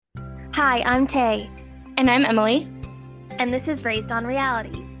Hi, I'm Tay, And I'm Emily, and this is Raised on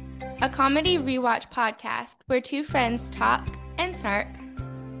Reality. a comedy rewatch podcast where two friends talk and snark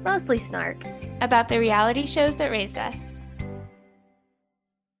Mostly snark. about the reality shows that raised us.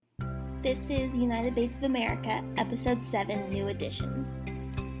 This is United Bates of America, Episode 7, New Editions.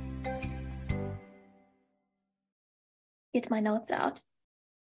 Get my notes out.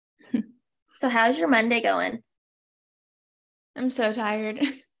 So how's your Monday going? I'm so tired.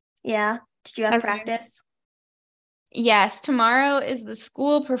 Yeah? Did you have Okay. practice? Yes, tomorrow is the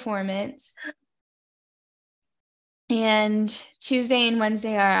school performance. And Tuesday and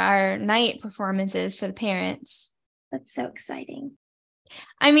Wednesday are our night performances for the parents. That's so exciting.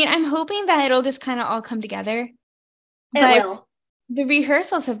 I mean, I'm hoping that it'll just kind of all come together. It But will. the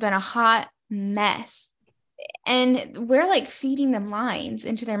rehearsals have been a hot mess. And we're like feeding them lines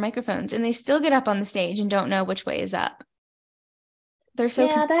into their microphones, and they still get up on the stage and don't know which way is up. They're so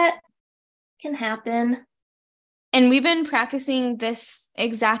Yeah, that can happen. And we've been practicing this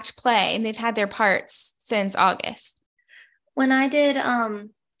exact play, and they've had their parts since August. When I did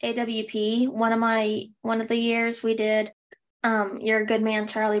AWP, one of the years we did You're a Good Man,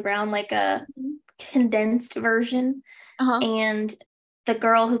 Charlie Brown, like a condensed version. And the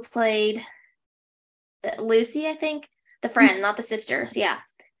girl who played Lucy, I think, the friend, not the sisters. Yeah.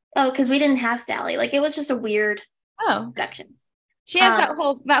 Oh, because we didn't have Sally. Like, it was just a weird production. She has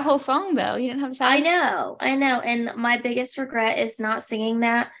that whole song though. You didn't have Sally? I know. And my biggest regret is not singing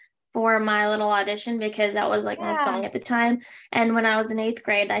that for my little audition, because that was like my song at the time. And when I was in 8th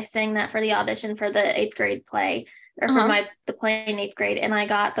grade, I sang that for the audition for the 8th grade play, or for the play in 8th grade, and I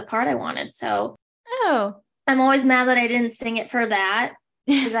got the part I wanted. So I'm always mad that I didn't sing it for that,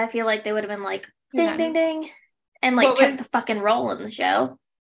 because I feel like they would have been like, ding, ding, ding, and like kept the fucking role in the show.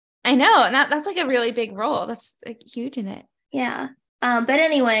 I know, and that's like a really big role. That's like huge in it. Yeah. But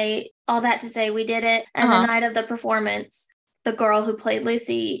anyway, all that to say, we did it, and the night of the performance, the girl who played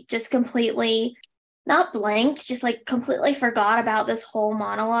Lucy just completely, not blanked, just like completely forgot about this whole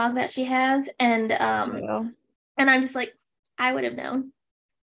monologue that she has, and I'm just like, I would have known.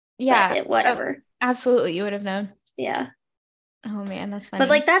 Yeah, whatever. Absolutely, you would have known. Yeah. Oh man, that's funny. But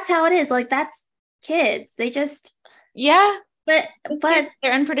like, that's how it is. Like, that's kids. They just But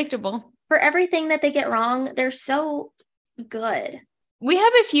they're unpredictable. For everything that they get wrong, they're so good. We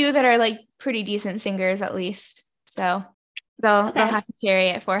have a few that are like pretty decent singers, at least. So they'll have to carry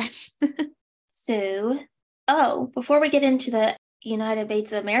it for us. So, before we get into the United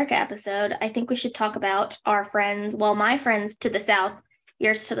Bates of America episode, I think we should talk about our friends. Well, my friends to the south,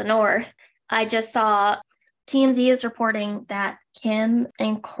 yours to the north. I just saw TMZ is reporting that Kim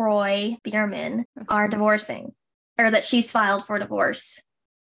and Croy Bierman are divorcing, or that she's filed for divorce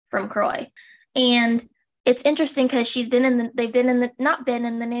from Croy. And it's interesting because not been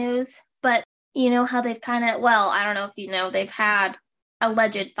in the news, but you know how they've kind of, well, I don't know if you know, they've had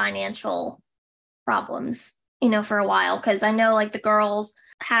alleged financial problems, for a while. Because I know like the girls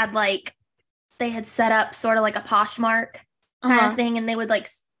had they had set up sort of like a Poshmark kind of thing, and they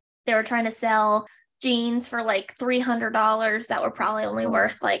were trying to sell jeans for like $300 that were probably only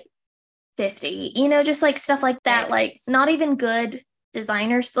worth like $50, just like stuff like that, like not even good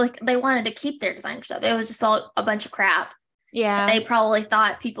designers. Like, they wanted to keep their designer stuff. It was just all a bunch of crap. Yeah. They probably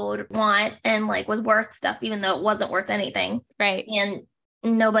thought people would want, and like was worth stuff, even though it wasn't worth anything. Right. And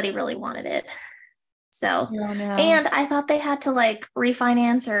nobody really wanted it. So, and I thought they had to like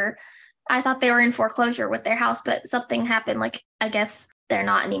refinance, or I thought they were in foreclosure with their house, but something happened. Like, I guess they're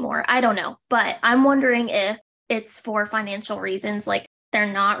not anymore. I don't know. But I'm wondering if it's for financial reasons. Like,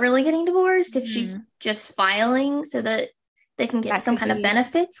 they're not really getting divorced, if she's just filing so that they can get some kind of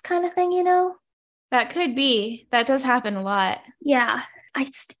benefits kind of thing, That could be. That does happen a lot. Yeah. I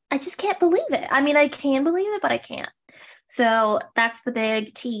just can't believe it. I mean, I can believe it, but I can't. So that's the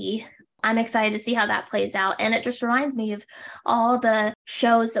big T. I'm excited to see how that plays out. And it just reminds me of all the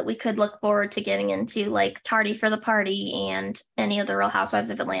shows that we could look forward to getting into, like Tardy for the Party and any of the Real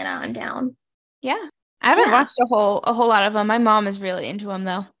Housewives of Atlanta. I'm down. Yeah. I haven't watched a whole lot of them. My mom is really into them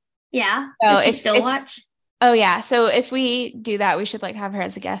though. Yeah. So does she still watch? Oh yeah. So if we do that, we should like have her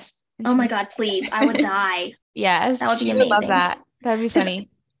as a guest. Oh my God, please. I would die. Yes. That would be amazing. Love that. That'd be funny.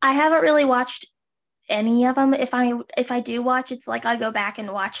 I haven't really watched any of them. If I do watch, it's like I go back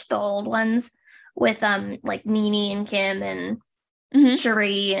and watch the old ones with like Nene and Kim and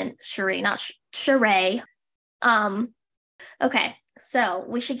Sheree, not Sheree. Okay, so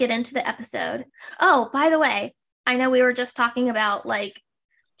we should get into the episode. Oh, by the way, I know we were just talking about like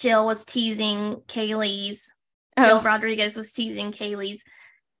Jill Rodriguez was teasing Kaylee's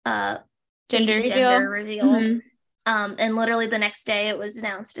gender reveal. And literally the next day it was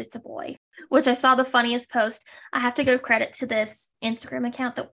announced it's a boy, which I saw the funniest post. I have to give credit to this Instagram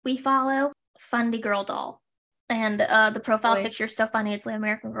account that we follow, Fundy Girl Doll. And the profile picture is so funny. It's the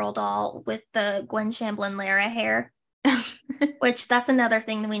American Girl doll with the Gwen Shamblin Lara hair, which that's another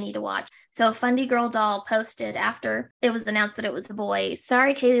thing that we need to watch. So Fundy Girl Doll posted after it was announced that it was a boy.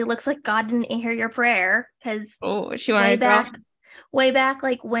 Sorry, Kaylee, looks like God didn't hear your prayer, because she wanted way back,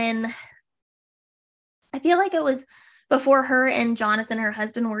 like when I feel like it was before her and Jonathan, her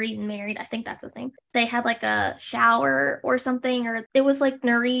husband, were even married. I think that's his name. They had like a shower or something, or it was like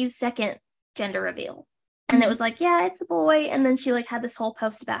Nuri's second gender reveal. And it was like, yeah, it's a boy. And then she like had this whole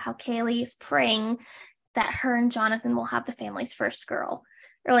post about how Kaylee is praying that her and Jonathan will have the family's first girl,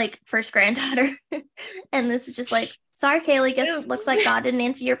 or like first granddaughter. And this is just like, sorry, Kaylee, guess looks like God didn't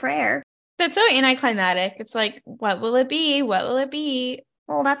answer your prayer. That's so anticlimactic. It's like, what will it be? What will it be?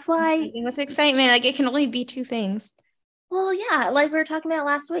 Well, that's why. With excitement, like it can only be two things. Well, yeah, like we were talking about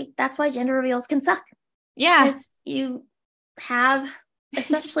last week. That's why gender reveals can suck. Yeah. Because you have,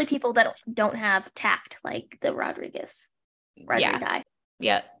 especially people that don't have tact, like the Rodriguez guy.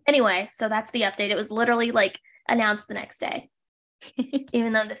 Yeah. Anyway, so that's the update. It was literally like announced the next day.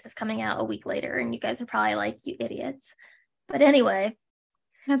 Even though this is coming out a week later, and you guys are probably like, you idiots. But anyway,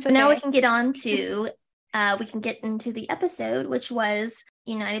 that's okay. So now we can get on to, we can get into the episode, which was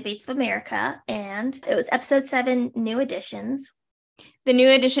United Bates of America, and it was episode 7, New Additions. The new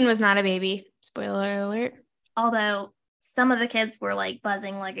addition was not a baby. Spoiler alert. Although some of the kids were like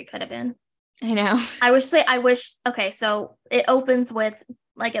buzzing like it could have been. I know. I wish, okay, so it opens with,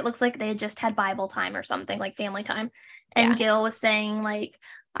 like, it looks like they just had Bible time or something, like family time. And Gil was saying, like,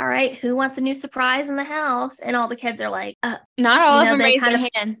 all right, who wants a new surprise in the house? And all the kids are like, not all of them raised their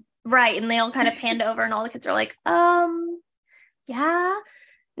hand. Right. And they all kind of panned over, and all the kids are like, yeah.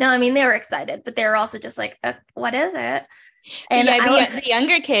 No, I mean, they were excited, but they were also just like, what is it? And the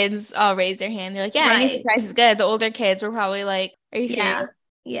younger kids all raised their hand. They're like, yeah, any surprise is good. The older kids were probably like, are you serious?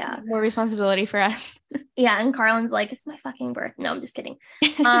 Yeah. More responsibility for us. Yeah. And Carlin's like, it's my fucking birth. No, I'm just kidding.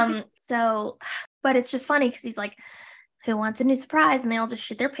 So, but it's just funny because he's like, who wants a new surprise? And they all just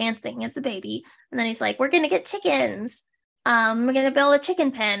shit their pants thinking it's a baby. And then he's like, we're going to get chickens. We're going to build a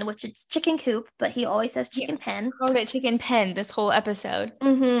chicken pen, which it's chicken coop, but he always says chicken pen. Called it chicken pen this whole episode.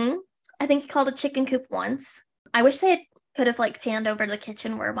 Mm-hmm. I think he called it chicken coop once. I wish they could have like panned over to the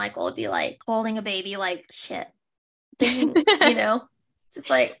kitchen where Michael would be like holding a baby like shit. Just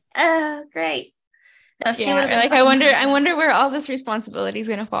like, great. No, she would have like, I wonder where all this responsibility is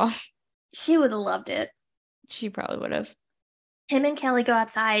going to fall. She would have loved it. She probably would have. Him and Kelly go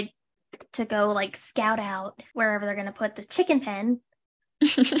outside to go like scout out wherever they're going to put the chicken pen.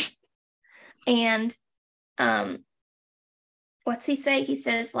 And what's he say? He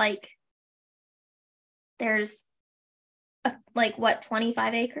says like there's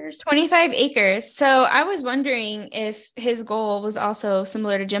 25 acres? 25 acres. So I was wondering if his goal was also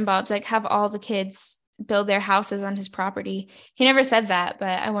similar to Jim Bob's, like have all the kids build their houses on his property. He never said that,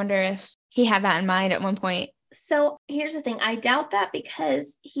 but I wonder if he had that in mind at one point. So here's the thing. I doubt that,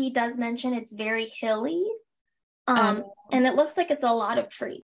 because he does mention it's very hilly. And it looks like it's a lot of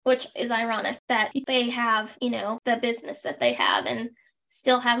trees, which is ironic that they have, the business that they have and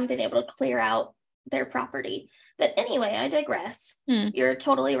still haven't been able to clear out their property. But anyway, I digress. You're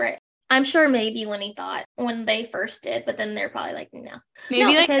totally right. I'm sure maybe when they first did, but then they're probably like, no.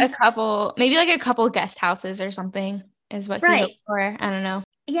 Maybe a couple guest houses or something is what he's looking for. I don't know.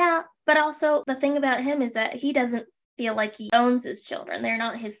 Yeah, but also the thing about him is that he doesn't feel like he owns his children. They're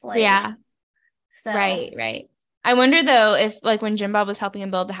not his slaves. Yeah. So. Right. I wonder though if like when Jim Bob was helping him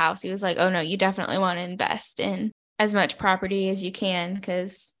build the house, he was like, oh no, you definitely want to invest in as much property as you can,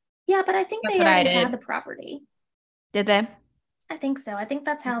 because yeah, but I think they already had the property. Did they? I think so. I think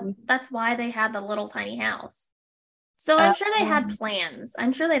that's why they had the little tiny house. So I'm sure they had plans.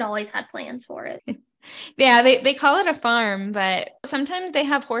 I'm sure they'd always had plans for it. Yeah, they call it a farm, but sometimes they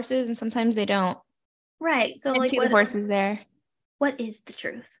have horses and sometimes they don't. Right. So like what horses there. What is the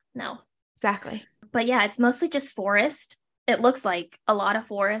truth? No. Exactly. But yeah, it's mostly just forest. It looks like a lot of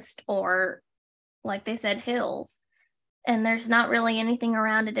forest, or like they said, hills. And there's not really anything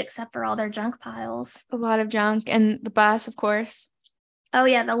around it except for all their junk piles. A lot of junk, and the bus, of course. Oh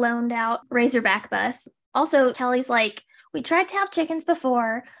yeah, the loaned out Razorback bus. Also, Kelly's like, we tried to have chickens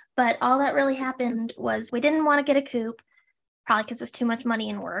before, but all that really happened was we didn't want to get a coop, probably because it was too much money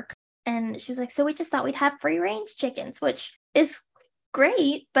and work. And she was like, so we just thought we'd have free range chickens, which is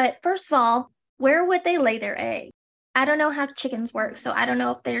great. But first of all, where would they lay their egg? I don't know how chickens work. So I don't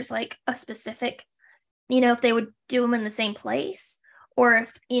know if there's like a specific, if they would do them in the same place, or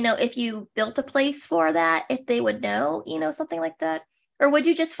if, if you built a place for that, if they would know, something like that. Or would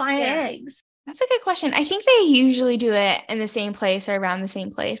you just find eggs? That's a good question. I think they usually do it in the same place or around the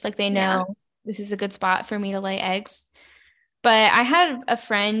same place. Like they know this is a good spot for me to lay eggs. But I had a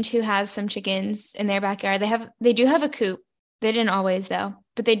friend who has some chickens in their backyard. They do have a coop. They didn't always though,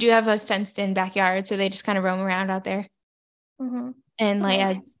 but they do have a fenced in backyard. So they just kind of roam around out there and lay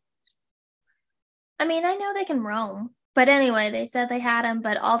eggs. I mean, I know they can roam, but anyway, they said they had them,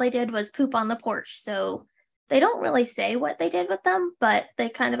 but all they did was poop on the porch. So they don't really say what they did with them, but they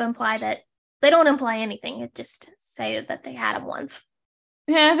kind of imply that they don't imply anything. It just say that they had them once.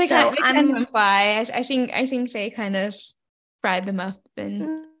 Yeah, they kind of imply. I think they kind of fried them up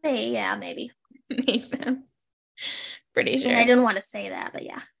and maybe made them. Pretty sure. And I didn't want to say that, but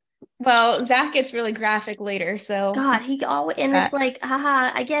yeah. Well, Zach gets really graphic later, so God, he always, and it's like,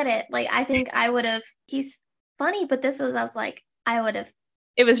 haha, I get it. Like, I think I would have. He's funny, but I was like, I would have.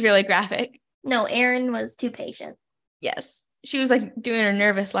 It was really graphic. No, Erin was too patient. Yes, she was like doing her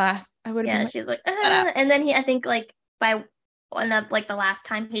nervous laugh. I would have. Yeah, she's like, and then I think like by one of like the last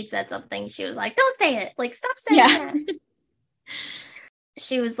time he said something, she was like, "Don't say it. Like, stop saying that."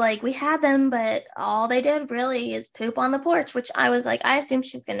 She was like, "We had them, but all they did really is poop on the porch," which I was like, I assumed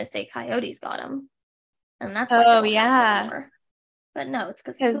she was going to say coyotes got them. And that's why but no, it's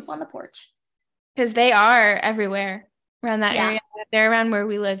because they poop on the porch. Because they are everywhere around that area. They're around where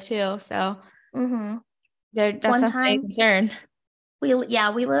we live too. So that's not a concern. We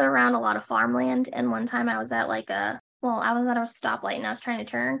live around a lot of farmland. And one time I was at I was at a stoplight and I was trying to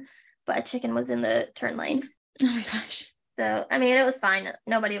turn, but a chicken was in the turn lane. Oh my gosh. So, I mean, it was fine.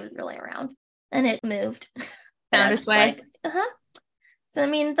 Nobody was really around. And it moved. Found its way. So, I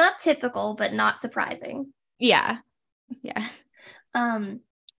mean, not typical, but not surprising. Yeah.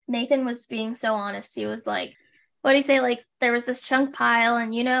 Nathan was being so honest. He was like, what do you say? Like, there was this chunk pile,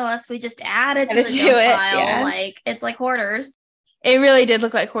 and us, we just added to the chunk pile. Yeah. Like, it's like hoarders. It really did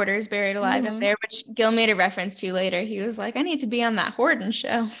look like hoarders buried alive up there, which Gil made a reference to later. He was like, I need to be on that hoarding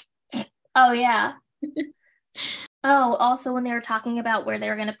show. Oh, yeah. Oh, also when they were talking about where they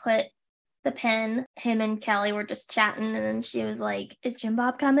were going to put the pen, him and Kelly were just chatting, and then she was like, is Jim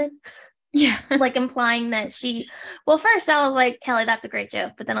Bob coming? Yeah. Like implying that first I was like, Kelly, that's a great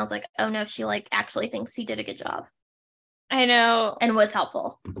joke. But then I was like, oh no, she like actually thinks he did a good job. I know. And was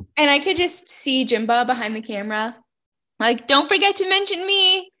helpful. And I could just see Jim Bob behind the camera. Like, don't forget to mention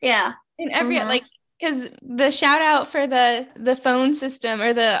me. Yeah. And because the shout out for the phone system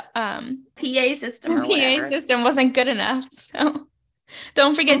or the PA system or whatever. PA system wasn't good enough. So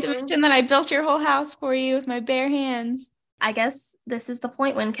don't forget to mention that I built your whole house for you with my bare hands. I guess this is the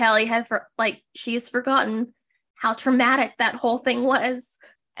point when Kelly she has forgotten how traumatic that whole thing was.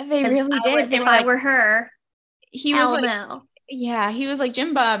 They really did. If I were her, he was like, yeah, he was like,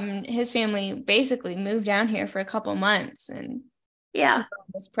 Jim Bob and his family basically moved down here for a couple months and took on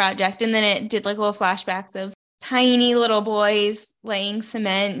this project. And then it did like little flashbacks of tiny little boys laying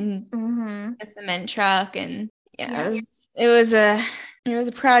cement and a cement truck. And it was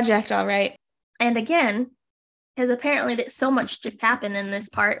a project, all right. And again, because apparently that so much just happened in this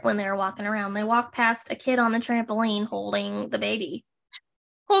part when they were walking around. They walked past a kid on the trampoline holding the baby.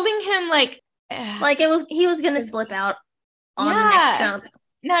 Holding him like he was going to slip out on the next jump.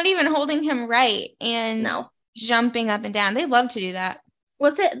 Not even holding him right and jumping up and down. They love to do that.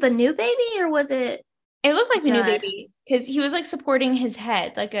 Was it the new baby or was it? It looked like the new baby because he was like supporting his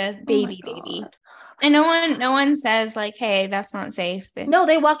head like a baby. And no one says like, hey, that's not safe. No,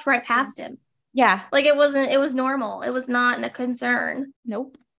 they walked right past him. Yeah. Like it was normal. It was not a concern.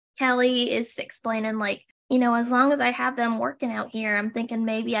 Nope. Kelly is explaining like, as long as I have them working out here, I'm thinking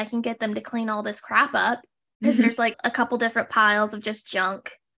maybe I can get them to clean all this crap up because there's like a couple different piles of just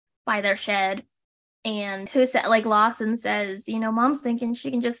junk by their shed. And who said, like Lawson says, Mom's thinking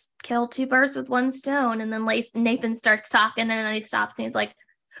she can just kill two birds with one stone. And then Nathan starts talking and then he stops and he's like,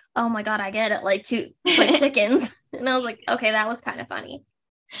 oh my God, I get it. Like chickens. And I was like, okay, that was kind of funny.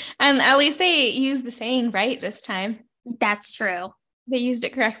 And at least they used the saying right this time. That's true. They used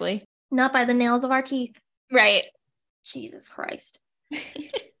it correctly. Not by the nails of our teeth. Right. Jesus Christ.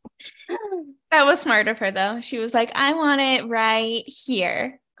 That was smart of her, though. She was like, I want it right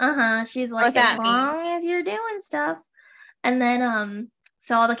here. She's like, as long as you're doing stuff. And then,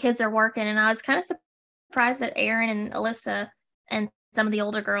 so all the kids are working, and I was kind of surprised that Aaron and Alyssa and some of the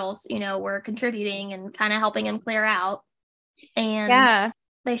older girls, were contributing and kind of helping him clear out. And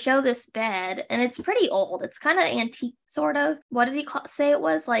they show this bed, and it's pretty old. It's kind of antique, sort of. What did he say it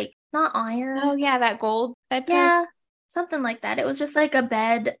was? Like, not iron. Oh, yeah, that gold bed. Yeah, something like that. It was just like a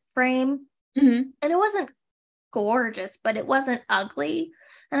bed frame. And it wasn't gorgeous, but it wasn't ugly.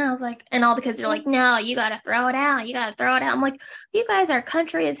 And I was like, and all the kids are like, no, you got to throw it out. You got to throw it out. I'm like, you guys are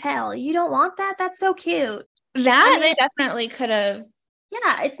country as hell. You don't want that? That's so cute. That they definitely could have.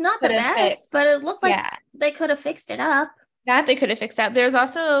 Yeah, it's not the best, fixed. But it looked like they could have fixed it up. That they could have fixed up. There's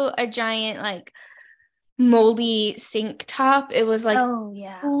also a giant, like, moldy sink top. It was like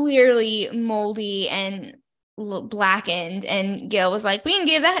clearly moldy and blackened, and Gail was like, we can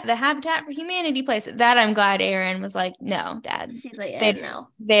give that the Habitat for Humanity place. That I'm glad Erin was like, no, Dad. She's like, no,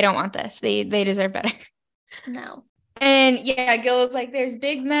 they don't want this. They deserve better. No. And yeah, Gil was like, there's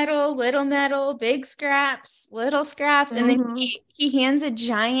big metal, big scraps, little scraps. And then he hands a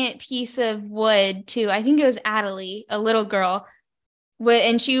giant piece of wood to, I think it was Adelie, a little girl.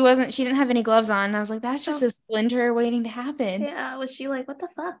 And she didn't have any gloves on. And I was like, that's just a splinter waiting to happen. Yeah. Was she like, what the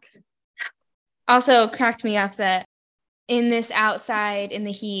fuck? Also cracked me up that in this outside in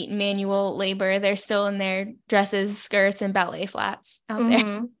the heat manual labor, they're still in their dresses, skirts, and ballet flats out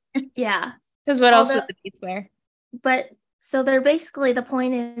there. Yeah. Because what else would the beats wear? But so they're basically, the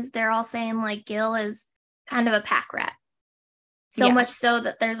point is they're all saying like Gil is kind of a pack rat. So much so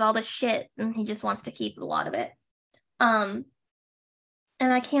that there's all this shit and he just wants to keep a lot of it. And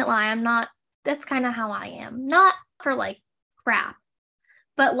I can't lie, that's kind of how I am. Not for like crap,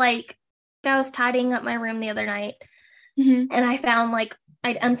 but like I was tidying up my room the other night and I found like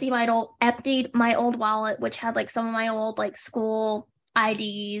I'd emptied my old wallet, which had like some of my old like school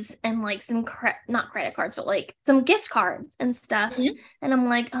IDs and like some not credit cards, but like some gift cards and stuff. And I'm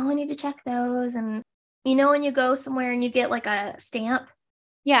like, oh, I need to check those. And you know, when you go somewhere and you get like a stamp,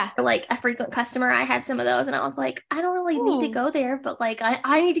 or like a frequent customer, I had some of those, and I was like, I don't really need to go there, but like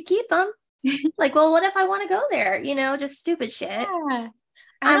I need to keep them. Like, well, what if I want to go there? You know, just stupid shit. Yeah.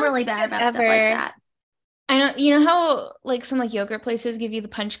 I'm really bad about stuff like that. I know, you know how like some like yogurt places give you the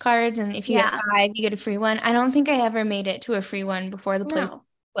punch cards, and if you get 5, you get a free one. I don't think I ever made it to a free one before the place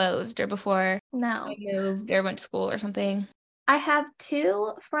closed or before I moved or went to school or something. I have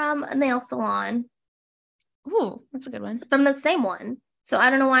 2 from a nail salon. Ooh, that's a good one. From the same one. So I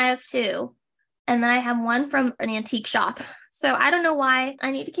don't know why I have 2. And then I have 1 from an antique shop. So I don't know why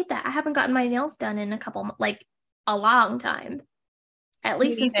I need to keep that. I haven't gotten my nails done in a long time. At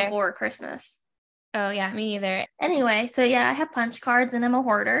least since before Christmas. Oh, yeah, me neither. Anyway, so yeah, I have punch cards and I'm a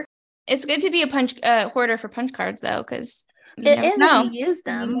hoarder. It's good to be a hoarder for punch cards, though, because it is if you use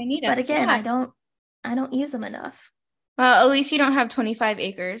them. But again, I don't use them enough. Well, at least you don't have 25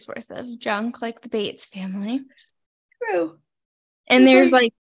 acres worth of junk like the Bates family. True. And there's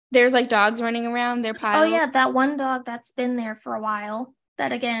like dogs running around their pile. Oh, yeah, that one dog that's been there for a while.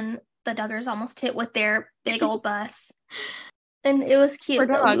 That, again, the Duggars almost hit with their big old bus. And it was cute,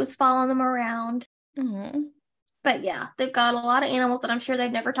 though. He was following them around. But yeah, they've got a lot of animals that I'm sure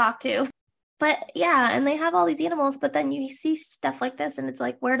they've never talked to. But yeah, and they have all these animals, but then you see stuff like this and it's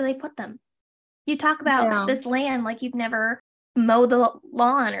like, where do they put them? You talk about this land like you've never mowed the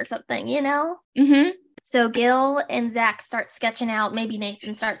lawn or something, you know? So Gil and Zach start sketching out, maybe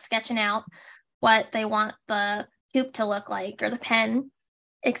Nathan starts sketching out what they want the coop to look like or the pen,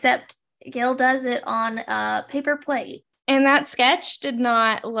 except Gil does it on a paper plate. And that sketch did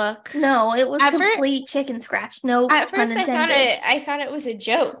not look. No, it was complete chicken scratch. No, at first I thought it was a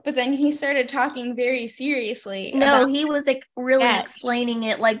joke, but then he started talking very seriously. No, he was like really explaining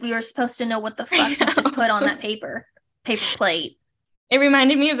it like we were supposed to know what the fuck he just put on that paper plate. It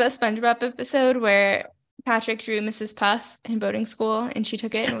reminded me of the SpongeBob episode where Patrick drew Mrs. Puff in boating school, and she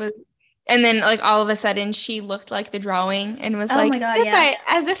took it and then like all of a sudden she looked like the drawing and was like, my God,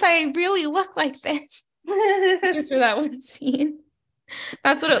 as if I really look like this. Just for that one scene.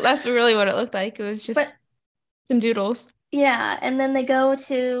 That's really what it looked like. It was just some doodles. Yeah, and then they go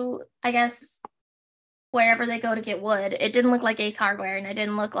to, I guess, wherever they go to get wood. It didn't look like Ace Hardware, and it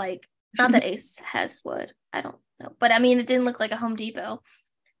didn't look like, not that Ace has wood, I don't know, but I mean, it didn't look like a Home Depot.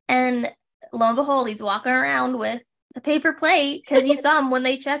 And lo and behold, he's walking around with a paper plate because you saw him when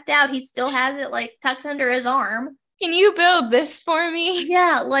they checked out. He still has it like tucked under his arm. Can you build this for me?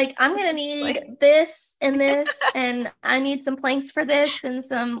 Yeah, like I'm gonna need this and this, and I need some planks for this and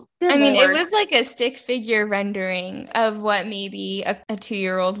some. It was like a stick figure rendering of what maybe a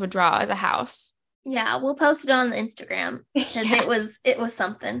 2-year-old would draw as a house. Yeah, we'll post it on the Instagram because it was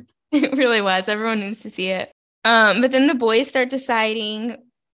something. It really was. Everyone needs to see it. But then the boys start deciding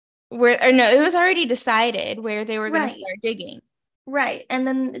it was already decided where they were going to start digging. Right, and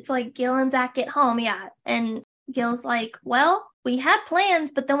then it's like Gil and Zach get home, and Gil's like, well, we had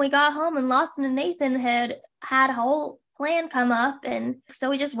plans, but then we got home and Lawson and Nathan had a whole plan come up, and so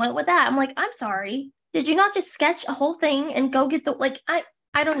we just went with that. I'm like, I'm sorry. Did you not just sketch a whole thing and go get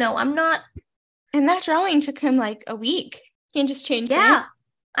I don't know. I'm not And that drawing took him like a week. You can just change paint. Yeah,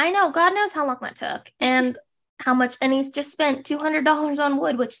 I know. God knows how long that took and how much. And he's just spent $200 on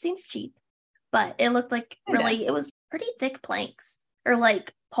wood, which seems cheap, but it looked like really, it was pretty thick planks or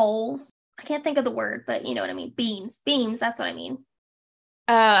like poles. I can't think of the word, but you know what I mean. Beams. That's what I mean.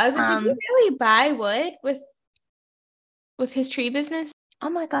 I was like, did he really buy wood with his tree business? Oh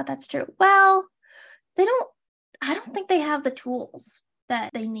my God, that's true. Well, I don't think they have the tools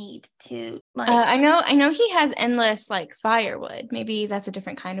that they need to like. I know he has endless like firewood. Maybe that's a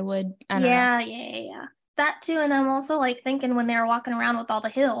different kind of wood. I don't know. Yeah. That too. And I'm also like thinking when they were walking around with all the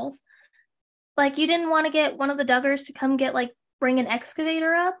hills, like you didn't want to get one of the Duggars to come bring an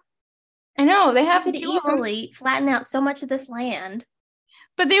excavator up. I know they have to easily flatten out so much of this land.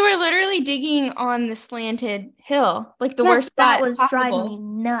 But they were literally digging on the slanted hill, like the worst spot that was possible. Driving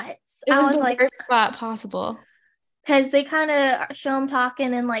me nuts. It was the worst spot possible. Because they kind of show them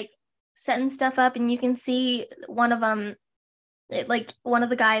talking and like setting stuff up, and you can see one of them, like one of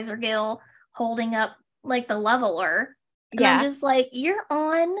the guys or Gil, holding up like the leveler. And I'm just like, you're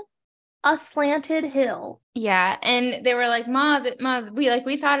on a slanted hill. Yeah, and they were like, Ma,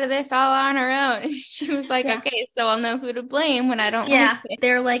 we thought of this all on our own. And she was like, okay, so I'll know who to blame when I don't like it.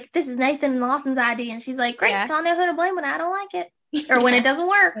 They're like, this is Nathan and Lawson's idea. And she's like, great, so I'll know who to blame when I don't like it. Or when it doesn't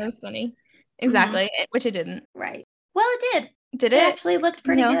work. That was funny. Exactly, which it didn't. Right. Well, it did. Did it? It actually looked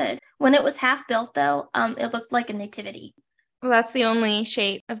pretty good. When it was half built, though, it looked like a nativity. Well, that's the only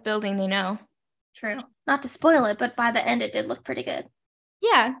shape of building they know. True. Not to spoil it, but by the end, it did look pretty good.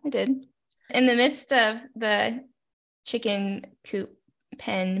 Yeah, it did. In the midst of the chicken coop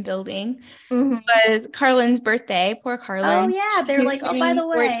pen building was Carlin's birthday. Poor Carlin. Oh, yeah. They're like, oh, by the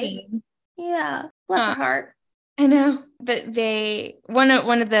way. 14. Yeah. Bless her heart. I know. But one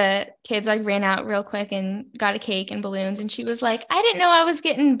of the kids like ran out real quick and got a cake and balloons. And she was like, I didn't know I was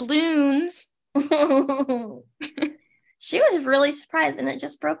getting balloons. She was really surprised, and it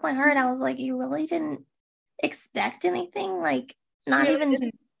just broke my heart. I was like, you really didn't expect anything? Like, not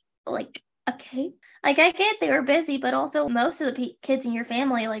even like a cake? Like, I get they were busy, but also most of the kids in your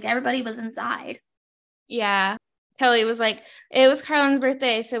family, like, everybody was inside. Yeah. Kelly was like, it was Carlin's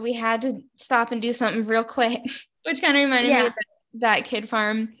birthday, so we had to stop and do something real quick, which kind of reminded me of that Kid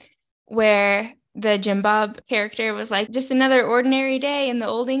Farm where the Jim Bob character was like, just another ordinary day in the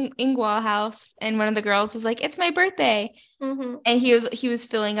old Ingwall house. And one of the girls was like, it's my birthday. And he was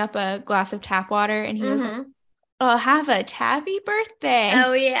filling up a glass of tap water, and he was like, oh, have a tappy birthday.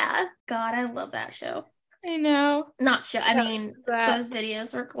 Oh, yeah. God, I love that show. I know. Not show. I mean, those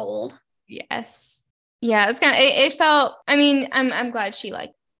videos were gold. Yes. Yeah, it's kind of, it felt, I mean, I'm glad she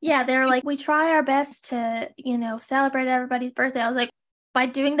liked. Yeah, they're like, we try our best to, celebrate everybody's birthday. I was like, by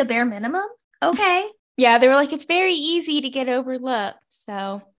doing the bare minimum? Okay. Yeah, they were like, it's very easy to get overlooked.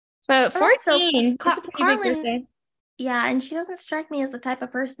 So, but 14, that's a pretty big birthday. Yeah, and she doesn't strike me as the type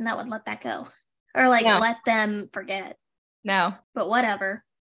of person that would let that go. Or let them forget. No. But whatever.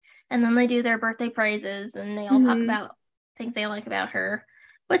 And then they do their birthday praises, and they all talk about things they like about her,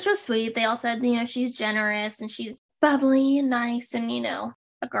 which was sweet. They all said, she's generous and she's bubbly and nice and,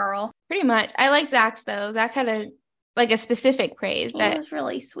 a girl. Pretty much. I like Zach's, though. Zach had a specific praise. That was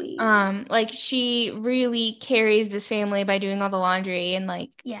really sweet. Like she really carries this family by doing all the laundry and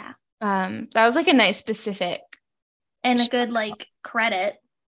that was like a nice specific. And a good credit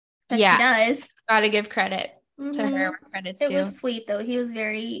that she does. Gotta give credit to her where credit's due. It was sweet though. He was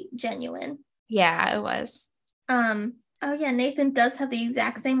very genuine. Yeah, it was. Oh yeah, Nathan does have the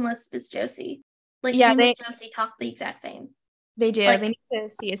exact same lisp as Josie. Josie talk the exact same. They do. They need to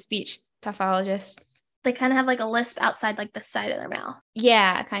see a speech pathologist. They kind of have a lisp outside the side of their mouth.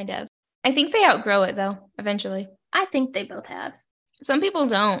 Yeah, kind of. I think they outgrow it though, eventually. I think they both have. Some people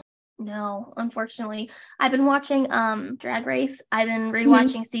don't. No, unfortunately. I've been watching Drag Race. I've been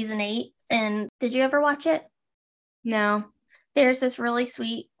rewatching season 8. And did you ever watch it? No. There's this really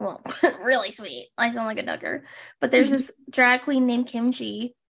sweet, really sweet. I sound like a Duggar. But there's this drag queen named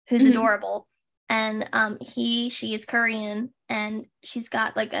Kimchi who's adorable. And she is Korean, and she's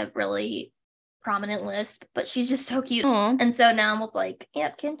got a really prominent lisp, but she's just so cute. Aww. And so now I'm like,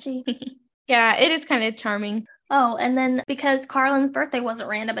 yep, Kimchi. Yeah, it is kind of charming. Oh, and then because Carlin's birthday wasn't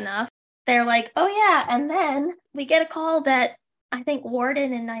random enough, they're like, oh yeah, and then we get a call that I think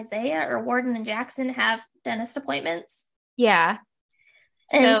Warden and Isaiah or Warden and Jackson have dentist appointments. Yeah.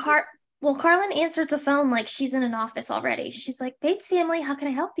 And Carlin answered the phone like she's in an office already. She's like, Bates family, how can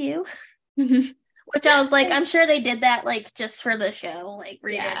I help you? Which I was like, I'm sure they did that just for the show,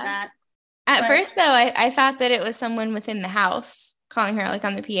 redid that. At first, though, I thought that it was someone within the house calling her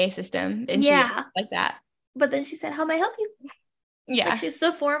on the PA system, and she like that. But then she said, "How may I help you?" Yeah, she's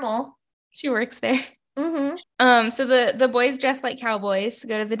so formal. She works there. Mm-hmm. So the boys dress like cowboys to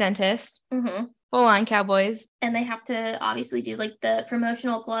go to the dentist. Mm-hmm. Full on cowboys. And they have to obviously do like the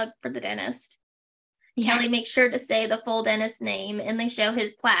promotional plug for the dentist. Yeah. Kelly makes sure to say the full dentist name, and they show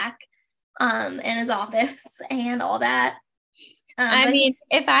his plaque in his office and all that. I mean,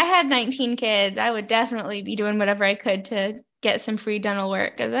 if I had 19 kids, I would definitely be doing whatever I could to get some free dental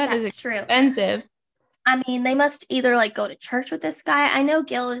work, because that is expensive. True. I mean, they must either like go to church with this guy. I know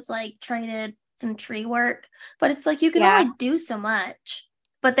Gil is like traded some tree work, but it's like you can only do so much.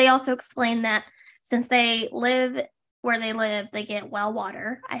 But they also explain that since they live where they live, they get well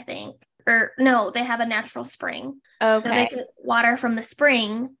water, I think. Or no, they have a natural spring. Okay. So they get water from the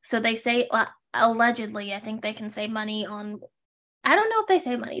spring. So they say, well, allegedly, I think they can save money on, I don't know if they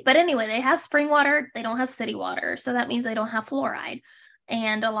save money, but anyway, they have spring water. They don't have city water. So that means they don't have fluoride.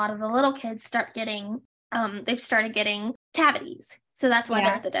 And a lot of the little kids they've started getting cavities. So that's why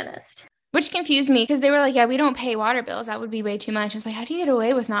they're at the dentist. Which confused me because they were like, yeah, we don't pay water bills. That would be way too much. I was like, how do you get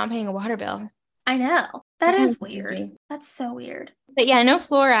away with not paying a water bill? I know. That is weird. That's so weird. But yeah, I know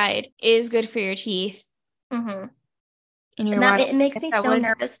fluoride is good for your teeth. Mm-hmm. And it makes me so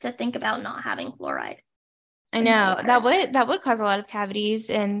nervous to think about not having fluoride. I know. That would cause a lot of cavities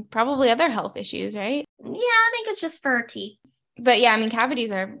and probably other health issues, right? Yeah, I think it's just for our teeth. But yeah, I mean,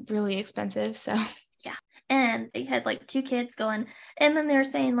 cavities are really expensive, so. Yeah. And they had like 2 kids going. And then they're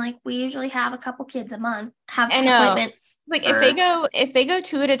saying like, we usually have a couple kids a month have appointments. Like if they go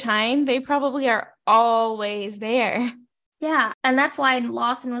 2 at a time, they probably are always there. Yeah. And that's why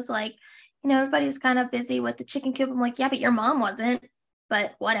Lawson was like, everybody's kind of busy with the chicken coop. I'm like, yeah, but your mom wasn't,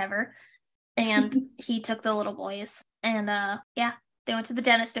 but whatever. And he took the little boys and they went to the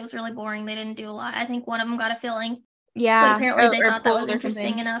dentist. It was really boring. They didn't do a lot. I think one of them got a filling. Yeah. But apparently they thought that was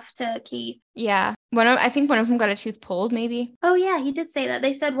interesting enough to keep. Yeah. I think one of them got a tooth pulled, maybe. Oh, yeah. He did say that.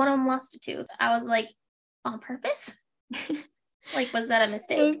 They said one of them lost a tooth. I was like, on purpose? Like, was that a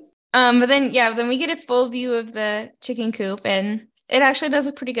mistake? But then we get a full view of the chicken coop, and it actually does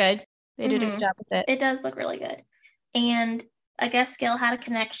look pretty good. They did a good job with it. It does look really good. And I guess Gil had a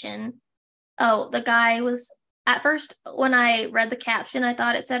connection. Oh, the guy was, at first, when I read the caption, I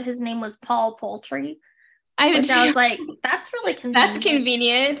thought it said his name was Paul Poultry. I was like, that's really convenient. That's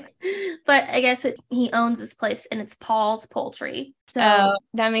convenient. But I guess he owns this place, and it's Paul's Poultry. So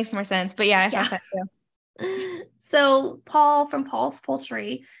that makes more sense. But yeah, I thought that too. So Paul from Paul's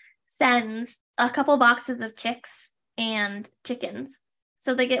Poultry sends a couple boxes of chicks and chickens.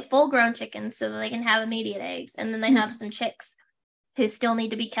 So they get full-grown chickens so that they can have immediate eggs. And then they have some chicks who still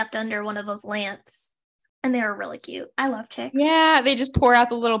need to be kept under one of those lamps. And they were really cute. I love chicks. Yeah, they just pour out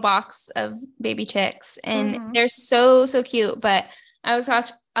the little box of baby chicks. And they're so, so cute. But I was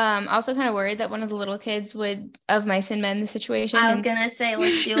also kind of worried that one of the little kids would of mice and men the situation. I was going to say,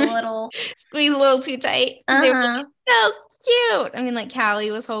 let's do a little. Squeeze a little too tight. They were like, so cute. I mean, like Callie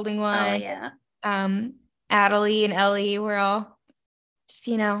was holding one. Oh, yeah. Adelie and Ellie were all just,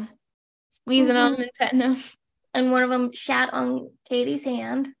 squeezing them and petting them. And one of them shat on Katie's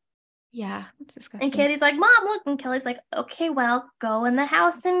hand. Yeah, it's disgusting. And Katie's like, Mom, look. And Kelly's like, okay, well, go in the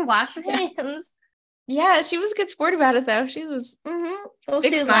house and wash your hands. Yeah, she was a good sport about it, though. She was Well,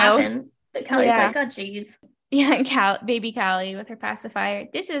 she was laughing. But Kelly's like, oh, geez. Yeah, and baby Callie with her pacifier.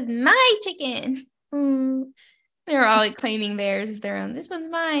 This is my chicken. They were all like claiming theirs as their own. This one's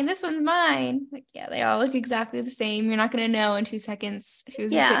mine. This one's mine. Like, yeah, they all look exactly the same. You're not going to know in 2 seconds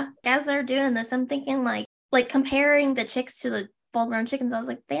who's as they're doing this, I'm thinking like comparing the chicks to the full-grown chickens, I was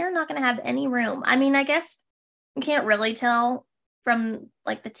like, they're not going to have any room. I mean, I guess you can't really tell from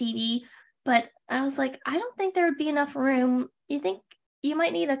like the TV, but I was like, I don't think there would be enough room. You think you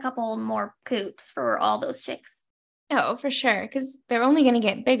might need a couple more coops for all those chicks? Oh, for sure, because they're only going to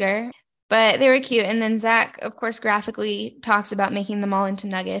get bigger. But they were cute. And then Zach, of course, graphically talks about making them all into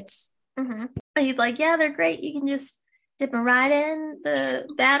nuggets. He's like, yeah, they're great. You can just dip them right in the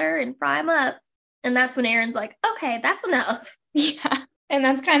batter and fry them up. And that's when Aaron's like, okay, that's enough. Yeah. And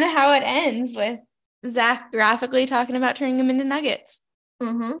that's kind of how it ends, with Zach graphically talking about turning them into nuggets.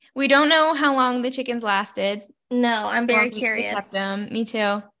 We don't know how long the chickens lasted. No, I'm very curious. Kept them. Me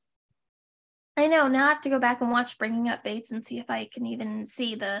too. I know. Now I have to go back and watch Bringing Up Bates and see if I can even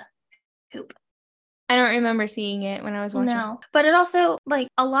see the coop. I don't remember seeing it when I was watching. No, but it also, like,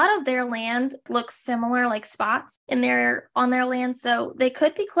 a lot of their land looks similar, like spots on their land. So they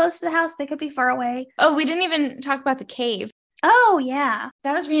could be close to the house. They could be far away. Oh, we didn't even talk about the cave. Oh, yeah.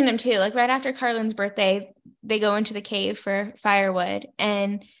 That was random too. Like right after Carlin's birthday, they go into the cave for firewood.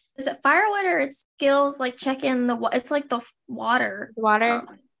 And is it firewood or it's Gil's like checking it's like the water. Water?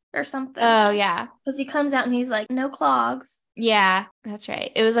 Or something. Oh, yeah. Because he comes out and he's like, no clogs. Yeah, that's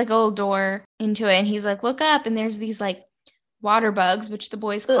right. It was like a little door into it, and he's like, look up, and there's these like water bugs, which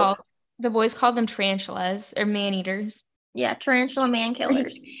Ugh. the boys call them tarantulas or man eaters. Yeah, tarantula man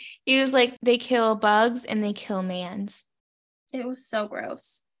killers. He was like, they kill bugs and they kill mans. It was so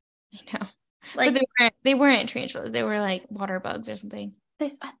gross. I know. But Like they weren't tarantulas. They were like water bugs or something.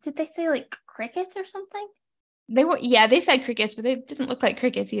 did they say like crickets or something? They were, yeah, they said crickets, but they didn't look like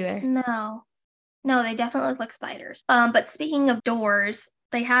crickets either. No. No, they definitely look like spiders. But speaking of doors,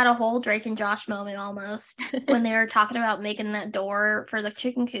 they had a whole Drake and Josh moment almost when they were talking about making that door for the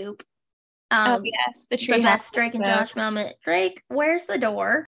chicken coop. Oh yes, the The treehouse. best Drake and Josh moment. Drake, where's the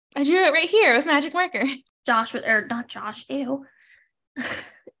door? I drew it right here with magic marker. Josh, or not Josh, ew.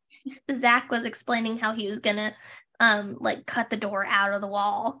 Zach was explaining how he was gonna like cut the door out of the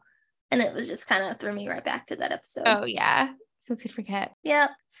wall. And it was just kind of threw me right back to that episode. Oh yeah. Who could forget?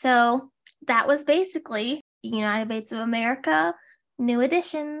 Yep. So that was basically United Bates of America, new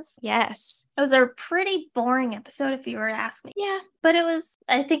additions. Yes. It was a pretty boring episode if you were to ask me. Yeah. But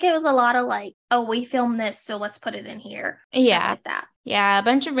I think it was a lot of like, oh, we filmed this, so let's put it in here. Yeah. Like that. Yeah, a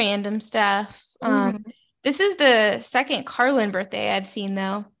bunch of random stuff. This is the second Carlin birthday I've seen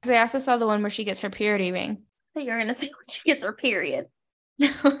though. Because I also saw the one where she gets her purity ring. I thought you were gonna say when she gets her period.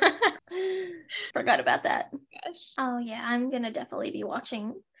 Forgot about that. Gosh. Oh yeah, I'm gonna definitely be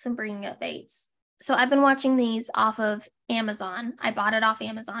watching some Bringing Up Bates. So I've been watching these off of Amazon. I bought it off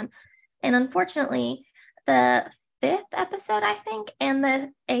Amazon, and unfortunately, the 5th episode I think and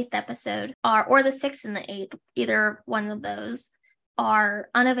the 8th episode or the 6th and the 8th, either one of those, are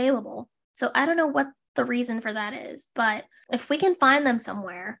unavailable. So I don't know what the reason for that is, but if we can find them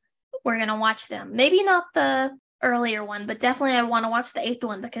somewhere, we're gonna watch them. Maybe not the earlier one, but definitely I want to watch the 8th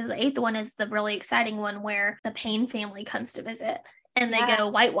one because the 8th one is the really exciting one where the Payne family comes to visit and they go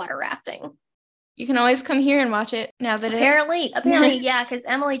whitewater rafting. You can always come here and watch it now that apparently yeah, because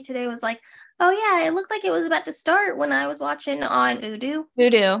Emily today was like, oh yeah, it looked like it was about to start when I was watching on Voodoo,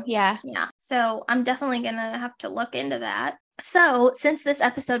 yeah. So I'm definitely gonna have to look into that. So since this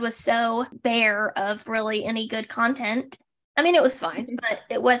episode was so bare of really any good content, I mean it was fine, but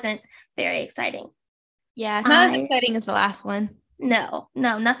it wasn't very exciting. Yeah, not as exciting as the last one. No,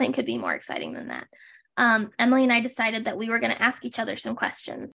 nothing could be more exciting than that. Emily and I decided that we were going to ask each other some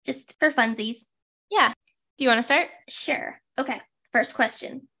questions just for funsies. Yeah. Do you want to start? Sure. Okay. First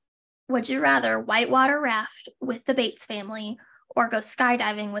question. Would you rather whitewater raft with the Bates family or go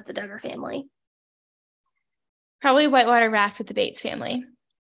skydiving with the Duggar family? Probably whitewater raft with the Bates family.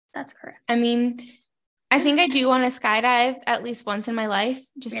 That's correct. I mean, I think I do want to skydive at least once in my life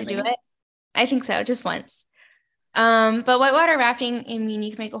just to do it. I think so, just once. But whitewater rafting, I mean,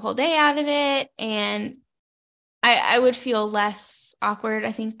 you can make a whole day out of it, and I would feel less awkward,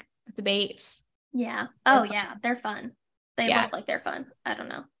 I think, with the Bates. Yeah. Oh, yeah. They're fun. They look like they're fun. I don't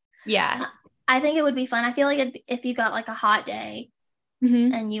know. Yeah. I think it would be fun. I feel like if you got like a hot day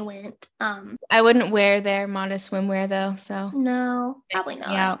and you went. I wouldn't wear their modest swimwear though, so. No, probably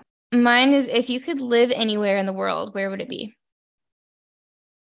not. Yeah. Mine is, if you could live anywhere in the world, where would it be?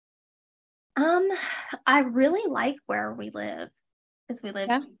 I really like where we live because we live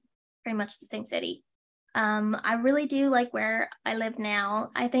pretty much the same city. I really do like where I live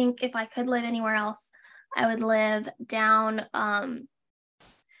now. I think if I could live anywhere else, I would live down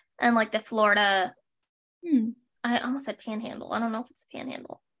in like the Florida. I almost said Panhandle. I don't know if it's a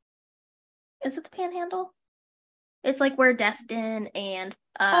Panhandle. Is it the Panhandle? It's like where Destin and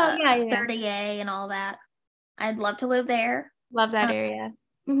 30A and all that. I'd love to live there. Love that area.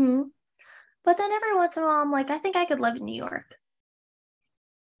 But then every once in a while, I'm like, I think I could live in New York.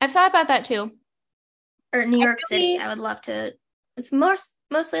 I've thought about that too. Or New York City. I would love to. It's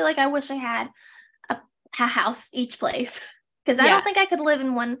mostly like I wish I had a house each place. Because I don't think I could live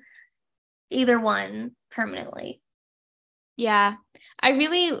in either one permanently. Yeah.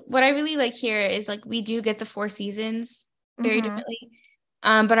 What I really like here is like we do get the 4 seasons very differently.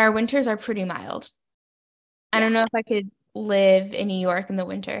 But our winters are pretty mild. I don't know if I could live in New York in the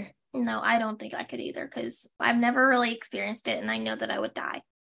winter. No, I don't think I could either because I've never really experienced it and I know that I would die.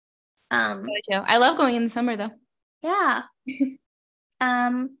 I love going in the summer though. Yeah.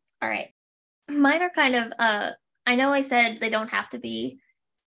 All right. Mine are kind of I know I said they don't have to be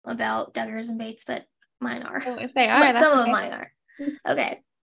about Duggars and Bates, but mine are. Oh, if they are, some of mine are. Okay.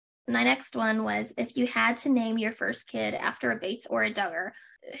 My next one was if you had to name your first kid after a Bates or a Duggar,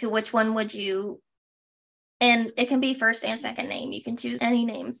 which one would you? And it can be first and second name. You can choose any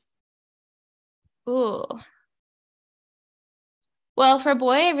names. Ooh. Well, for a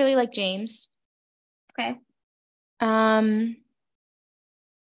boy, I really like James. Okay.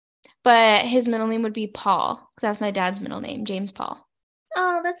 but his middle name would be Paul, because that's my dad's middle name, James Paul.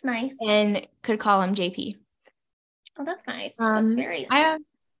 Oh, that's nice. And could call him JP. Oh, that's nice. That's very nice.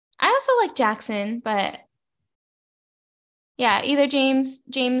 I also like Jackson, but yeah, either James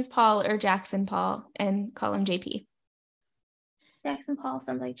Paul or Jackson Paul, and call him JP. Jackson Paul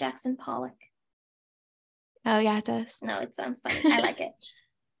sounds like Jackson Pollock. Oh yeah, it does. No, it sounds funny. I like it.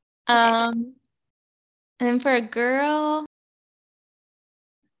 Okay. And then for a girl,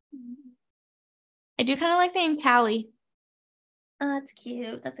 I do kind of like the name Callie. Oh, that's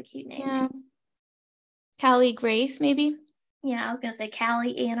cute. That's a cute name. Yeah. Callie Grace, maybe. Yeah, I was gonna say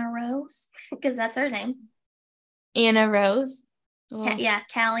Callie Anna Rose because that's her name. Anna Rose. Oh. Yeah,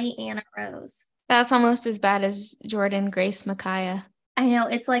 Callie Anna Rose. That's almost as bad as Jordan Grace Micaiah. I know,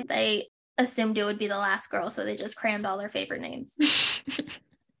 it's like they assumed it would be the last girl, so they just crammed all their favorite names.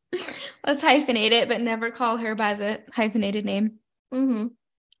 Let's hyphenate it, but never call her by the hyphenated name. Mm-hmm.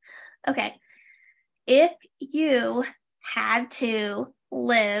 Okay. If you had to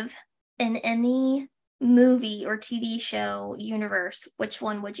live in any movie or TV show universe, which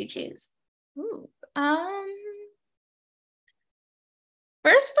one would you choose? Ooh.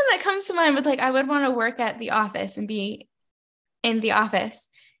 First one that comes to mind would I would want to work at the office and be in the office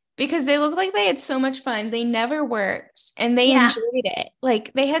because they look like they had so much fun. They never worked and they enjoyed it.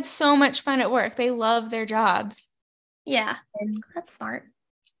 Like they had so much fun at work. They love their jobs. Yeah, that's smart.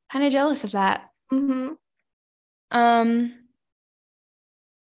 Kind of jealous of that. Mm-hmm. Let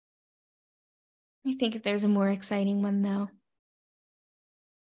me think if there's a more exciting one though.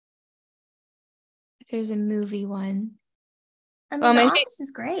 If there's a movie one. I mean, The Office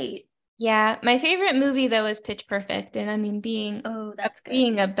is great. Yeah, my favorite movie though is Pitch Perfect, and I mean being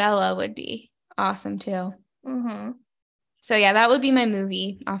a Bella would be awesome too. Mm-hmm. So yeah, that would be my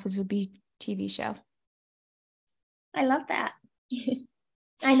movie. Office would be TV show. I love that.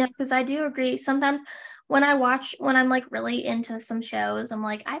 I know, because I do agree. Sometimes when I'm like really into some shows, I'm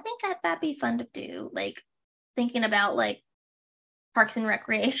like, I think that'd be fun to do. Like thinking about like Parks and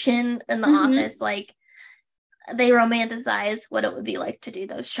Recreation and The Office, like they romanticize what it would be like to do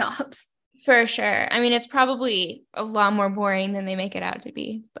those jobs. For sure. I mean, it's probably a lot more boring than they make it out to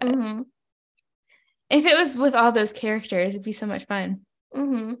be. But if it was with all those characters, it'd be so much fun.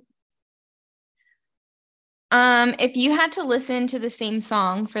 Mm-hmm. If you had to listen to the same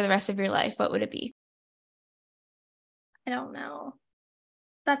song for the rest of your life, what would it be? I don't know.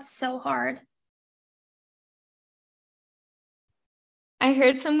 That's so hard. I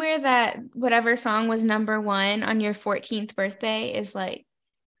heard somewhere that whatever song was number 1 on your 14th birthday is like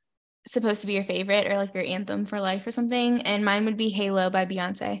supposed to be your favorite or like your anthem for life or something. And mine would be Halo by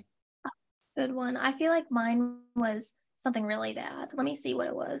Beyonce. Good one. I feel like mine was something really bad. Let me see what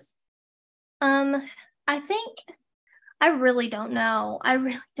it was. I think I really don't know. I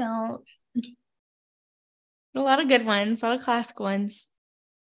really don't. A lot of good ones, a lot of classic ones.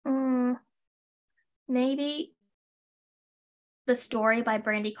 Maybe The Story by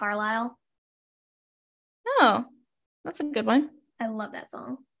Brandi Carlile. Oh, that's a good one. I love that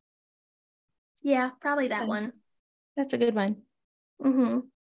song. Yeah, probably that one. That's a good one. Mm-hmm.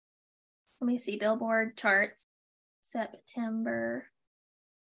 Let me see. Billboard charts. September.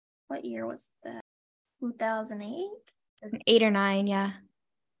 What year was that? 2008? 8 or 9, yeah.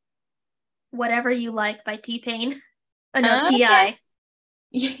 Whatever You Like by T-Pain. Oh, no, T.I.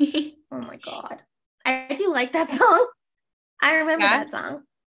 Oh, my God. I do like that song. I remember that song.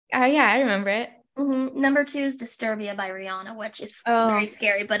 Oh, yeah, I remember it. Mm-hmm. Number 2 is Disturbia by Rihanna, which is very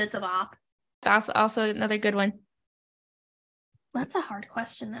scary, but it's a bop. That's also another good one. That's a hard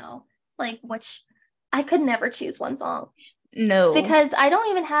question, though. Like, which I could never choose one song. No. Because I don't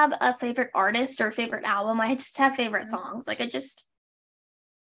even have a favorite artist or favorite album. I just have favorite songs. Like,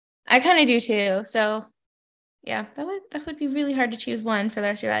 I kind of do too. So, yeah, that would be really hard to choose one for the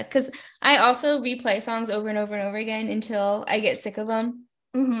rest of your life. Because I also replay songs over and over and over again until I get sick of them.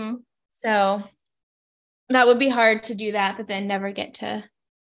 Mm-hmm. So, that would be hard to do that, but then never get to.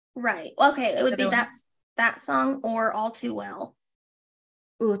 Right. Okay, it would be that song or All Too Well.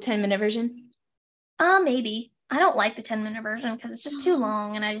 Ooh, 10-minute version? Maybe. I don't like the 10-minute version because it's just too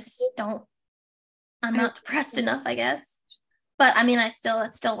long and I just don't. I'm not depressed enough, I guess. But I mean, it's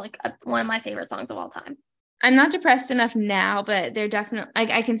still like one of my favorite songs of all time. I'm not depressed enough now, but they're definitely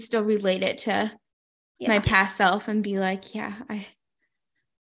I can still relate it to my past self and be like,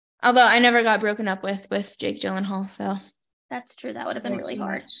 although I never got broken up with Jake Gyllenhaal, so that's true. That would have been really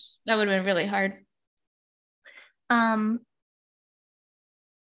hard. That would have been really hard.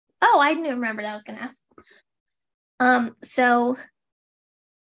 Oh, I didn't remember that I was gonna ask. So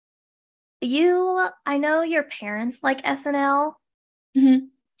I know your parents like SNL. Mm-hmm.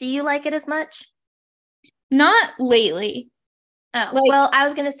 Do you like it as much? Not lately. Oh, Like, well, I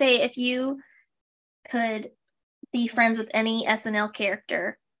was gonna say if you could be friends with any SNL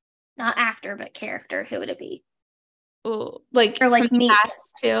character, not actor, but character, who would it be? ooh, like Or from like the meet,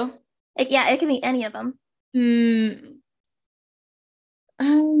 past too. yeah, it can be any of them. Hmm.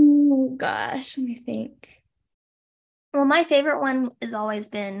 Oh gosh, let me think. Well, my favorite one has always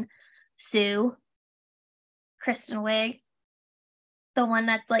been Sue, Kristen Wiig, the one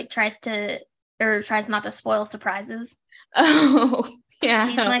that like tries not to spoil surprises. Oh, yeah.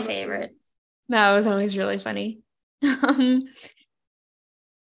 She's my favorite. That was always really funny. Um,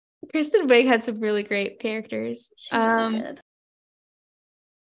 Kristen Wiig had some really great characters. She really did.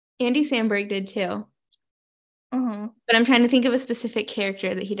 Andy Samberg did too. Mm-hmm. But I'm trying to think of a specific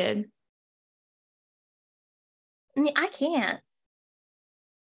character that he did. I can't.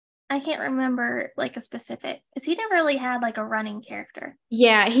 I can't remember like a specific because he never really had like a running character.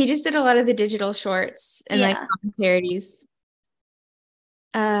 Yeah, he just did a lot of the digital shorts and like Yeah. parodies.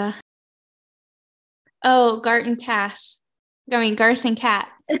 Uh oh, Gart and Cat. I mean Garth and Cat.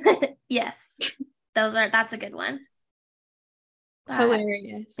 Yes. That's a good one.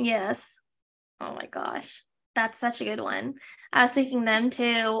 Hilarious. Yes. Oh my gosh. That's such a good one. I was thinking them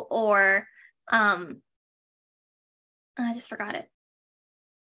too, or I just forgot it.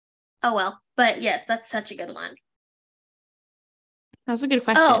 Oh well. But yes, that's such a good one. That's a good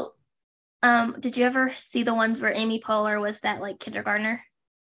question. Oh, did you ever see the ones where Amy Poehler was that like kindergartner?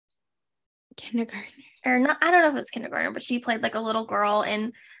 Kindergarten. Or not, I don't know if it was kindergartner, but she played like a little girl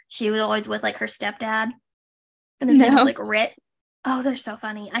and she was always with like her stepdad. And his name was No. like Rit. Oh, they're so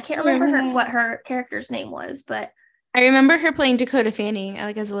funny. I can't remember Yeah. what her character's name was, but I remember her playing Dakota Fanning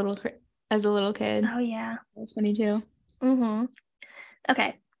like as a little kid. oh yeah. That's funny too. Mm-hmm.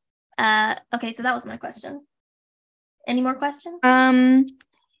 Okay. Okay, so that was my question. Any more questions? I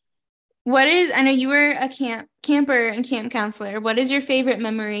know you were a camper and camp counselor. What is your favorite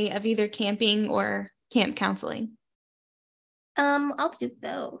memory of either camping or camp counseling? I'll do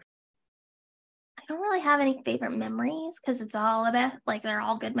both. I don't really have any favorite memories because it's all about like they're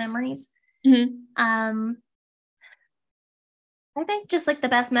all good memories. Mm-hmm. I think just like the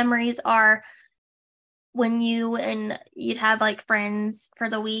best memories are when you'd have like friends for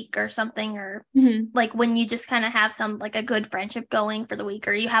the week or something, or Mm-hmm. like when you just kind of have some like a good friendship going for the week,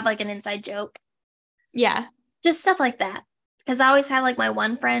 or you have like an inside joke, Yeah. just stuff like that. Because I always had like my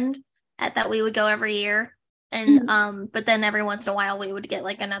one friend that we would go every year, and Mhm. but then every once in a while we would get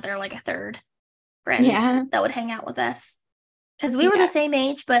like another like a third friend Yeah. that would hang out with us because we were the Yeah. same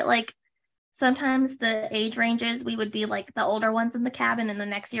age, but like sometimes the age ranges we would be like the older ones in the cabin, and the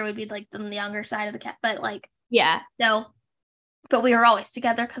next year would be like the younger side of the cabin, but like Yeah. so but we were always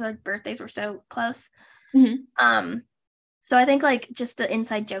together because our birthdays were so close. Mm-hmm. So I think like just the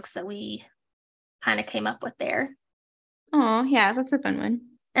inside jokes that we kind of came up with there. Oh, yeah, that's a fun one.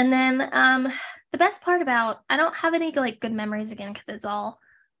 And then the best part about I don't have any like good memories again because it's all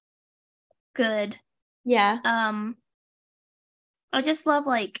good. Yeah. I just love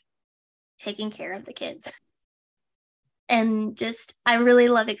like taking care of the kids. And just I really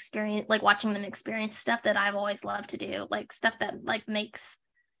love experience like watching them experience stuff that I've always loved to do, like stuff that like makes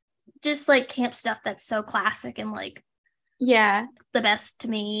just like camp stuff that's so classic and like Yeah. the best to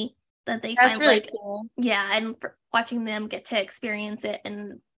me that they That's find really like cool. yeah, and watching them get to experience it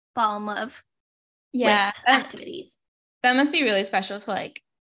and fall in love with Yeah. activities. That must be really special to like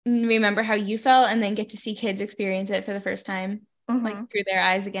remember how you felt and then get to see kids experience it for the first time, like Mm-hmm. through their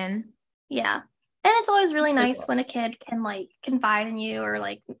eyes again. Yeah, and it's always really Really nice cool. when a kid can like confide in you, or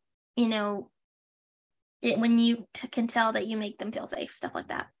like you know when you can tell that you make them feel safe, stuff like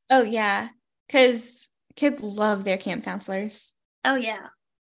that. Oh, yeah. Because kids love their camp counselors. Oh yeah.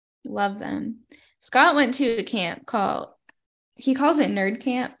 Love them. Scott went to a camp he calls it nerd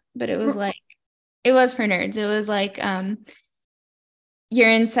camp, but it was for nerds. It was like, you're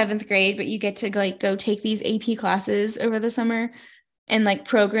in 7th grade, but you get to like go take these AP classes over the summer and like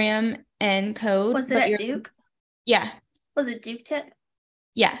program and code. Was it But at you're, Duke? yeah, Was it Duke Tip?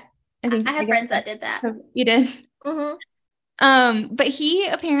 yeah. I I have guess friends that did that. you did. Mm-hmm. But he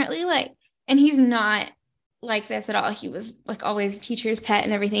apparently like, and he's not like this at all. He was like always a teacher's pet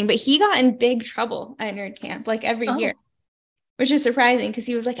and everything, but he got in big trouble at nerd camp like every year, Oh, which is surprising because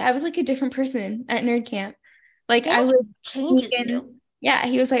he was like, I was like a different person at nerd camp. Like camp I would sneak changes you. in. Yeah,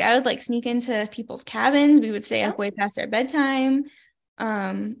 he was like, I would like sneak into people's cabins. We would stay up Oh, way past our bedtime.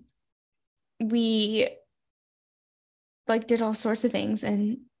 Um, we like did all sorts of things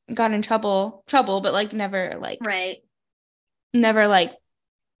and got in trouble, but like right. never like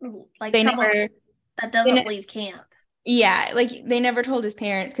Like they trouble never that they doesn't ne- leave camp. Yeah, like they never told his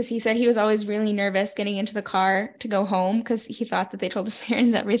parents because he said he was always really nervous getting into the car to go home because he thought that they told his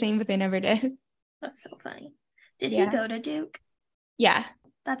parents everything, but they never did. That's so funny. Did he Yeah. go to Duke? Yeah.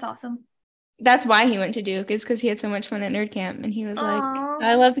 That's awesome. That's why he went to Duke, is because he had so much fun at nerd camp and he was like, Oh,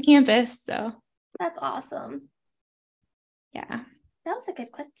 I love the campus. So that's awesome. yeah. That was a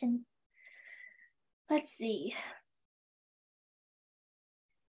good question. Let's see.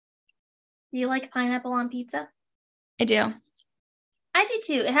 Do you like pineapple on pizza? I do. I do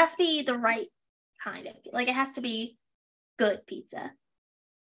too. It has to be the right kind of, like, it has to be good pizza.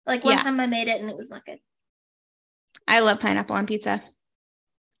 Like one Yeah. time I made it and it was not good. I love pineapple on pizza.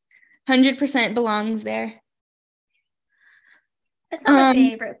 100% belongs there. It's not my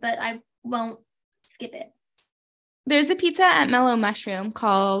favorite, but I won't skip it. There's a pizza at Mellow Mushroom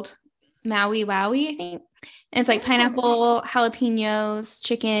called Maui Wowie, I think. And it's like pineapple, jalapenos,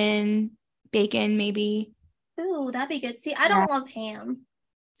 chicken, bacon, maybe. Ooh, that'd be good. See, I Yeah. don't love ham.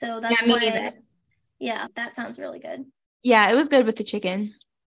 So Yeah, that's me why, neither. yeah, that sounds really good. Yeah, it was good with the chicken.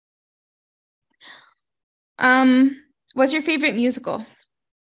 Um, what's your favorite musical?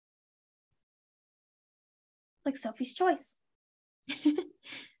 Like Sophie's Choice.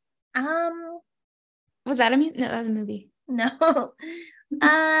 Um, Was that a music? No, that was a movie. no.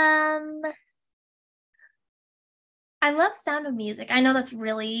 I love Sound of Music. I know that's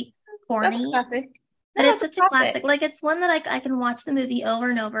really That's a corny, classic. No, but it's that's a such a classic. classic. Like it's one that I can watch the movie over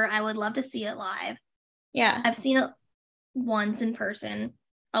and over. I would love to see it live. Yeah. I've seen it once in person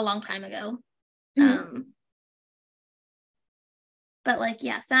a long time ago. Hmm. But like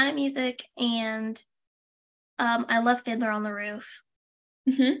yeah, Sound of Music and I love Fiddler on the Roof.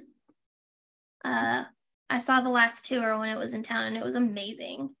 Hmm. Uh I saw the last tour when it was in town and it was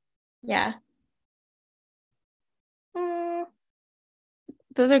amazing. Yeah. Mm,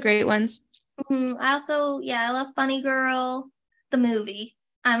 Those are great ones. I also, yeah, I love Funny Girl, the movie.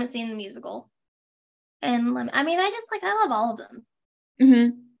 I haven't seen the musical. And I mean, I love all of them. Hmm.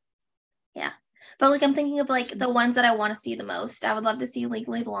 Yeah. But like I'm thinking of like the ones that I want to see the most. I would love to see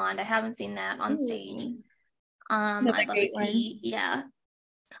Legally Blonde. I haven't seen that on stage. Ooh, another I'd love to great one. see, yeah.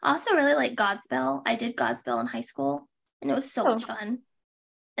 I also really like Godspell. I did Godspell in high school and it was so much Oh, fun.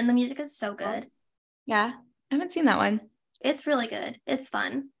 And the music is so good. yeah. I haven't seen that one. It's really good. It's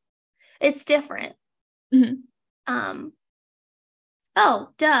fun. It's different. Hmm. Um, oh,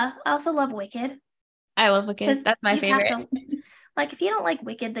 duh. I also love Wicked I love Wicked. because That's my you have favorite. to like if you don't like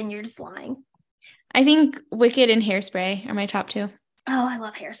Wicked, then you're just lying. I think Wicked and Hairspray are my top two. Oh, I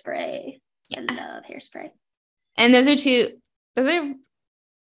love Hairspray. I Yeah. love Hairspray. And those are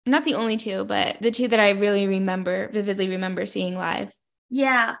not the only two, but the two that I really vividly remember seeing live.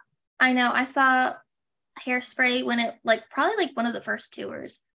 Yeah, I know. I saw Hairspray when it like probably like one of the first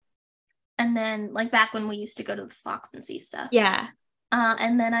tours. And then like back when we used to go to the Fox and see stuff. Yeah.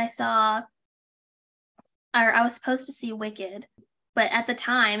 And then I was supposed to see Wicked, but at the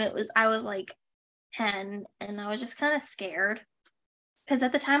time I was like 10 and I was just kind of scared. Because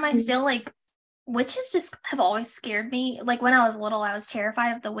at the time I still like witches just have always scared me. Like when I was little, I was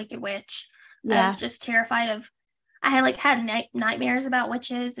terrified of the Wicked Witch. I was Yeah. just terrified of I had like had nightmares about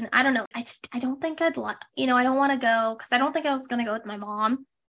witches and I don't know. I don't think I'd like I don't want to go because I don't think I was gonna go with my mom.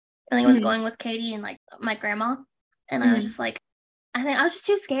 I think I was Hmm. going with Katie and like my grandma. And I was Hmm. just like I think I was just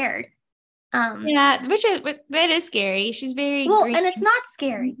too scared. Um Yeah, that is scary. She's very well, green. and it's not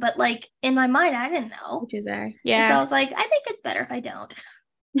scary, but like in my mind I didn't know. Witches are. And so I Yeah. was like, I think it's better if I don't.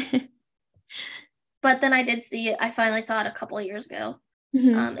 But then I did see it. I finally saw it a couple of years ago.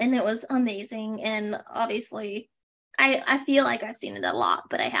 Hmm. And it was amazing. And obviously, I feel like I've seen it a lot,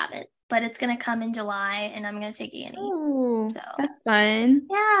 but I haven't. But it's gonna come in July, and I'm gonna take Annie. Oh, So that's fun.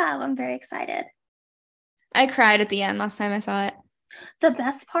 yeah, I'm very excited. I cried at the end last time I saw it. The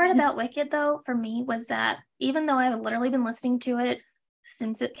best part about Wicked, though, for me was that even though I've literally been listening to it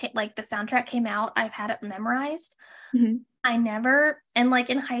since like the soundtrack came out, I've had it memorized. Hmm. I never, and like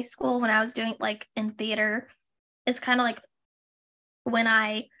in high school when I was doing like in theater, it's kind of like when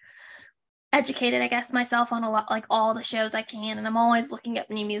I educated, I guess, myself on a lot, like all the shows I can. And I'm always looking up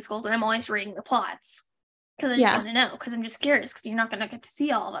new musicals and I'm always reading the plots because I just Yeah. want to know because I'm just curious because you're not going to get to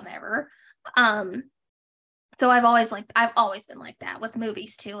see all of them ever. Um, so I've always been like that with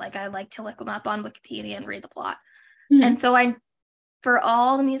movies too. Like I like to look them up on Wikipedia and read the plot. And Hmm. so for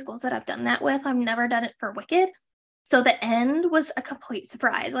all the musicals that I've done that with, I've never done it for Wicked. So the end was a complete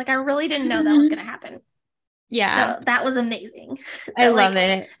surprise. Like I really didn't know that was going to Hmm. happen. Yeah. So that was amazing. I That love like,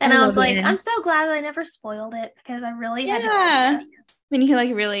 it. and I I love was the like, I'm end. so glad that I never spoiled it because I really had no Yeah. idea. Then you can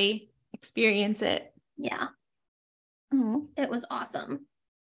like really experience it. Yeah, Oh. it was awesome.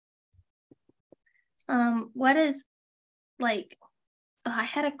 What is like, oh, I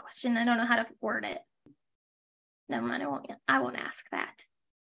had a question. I don't know how to word it. Never mind. I won't ask that.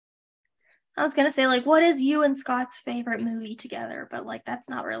 I was gonna say, like, what is you and Scott's favorite movie together? But like, that's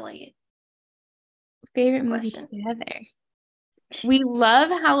not really Favorite a movie question. together. We love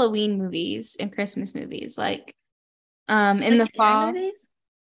Halloween movies and Christmas movies. Like, in the Scary fall. movies?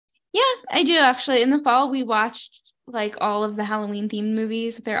 Yeah, I do actually. In the fall, we watched like all of the Halloween themed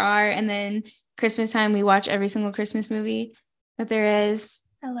movies that there are, and then Christmas time we watch every single Christmas movie that there is.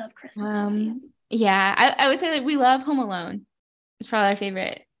 I love Christmas movies. Yeah, I would say like we love Home Alone. It's probably our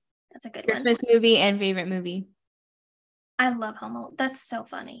favorite That's a good Christmas one. movie and favorite movie. I love Home Alone. That's so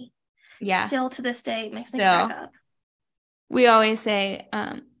funny. Yeah. Still to this day, it makes me crack So up. we always say,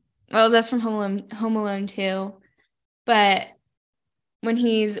 well, that's from Home Alone 2, but when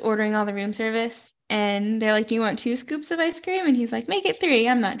he's ordering all the room service and they're like, do you want 2 scoops of ice cream? And he's like, make it 3.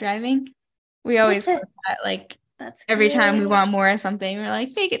 I'm not driving. We always quote that, like, That's every cute. time we want more of something, we're like,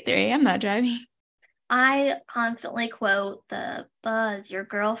 make it 3. I'm not driving. I constantly quote the Buzz, your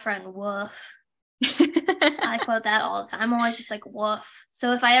girlfriend, woof. I quote that all the time. I'm always just like, woof.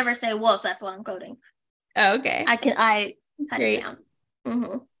 So if I ever say woof, that's what I'm quoting. Oh, okay. I cut great. it down.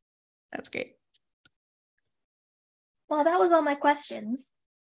 Mm-hmm. That's great. Well, that was all my questions.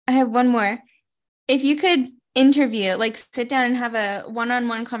 I have one more. If you could interview, like sit down and have a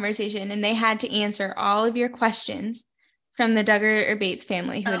one-on-one conversation and they had to answer all of your questions from the Duggar or Bates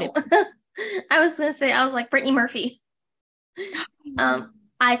family, who would it be? I was gonna say, I was like Brittany Murphy.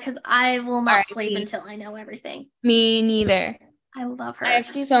 Because I will not sleep until I know everything. Me neither. I love her. I have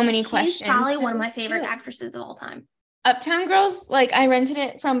so many questions. She's probably one of my favorite actresses of all time. Uptown Girls, like I rented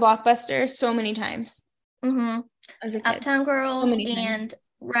it from Blockbuster so many times. Mm-hmm. Uptown Girls and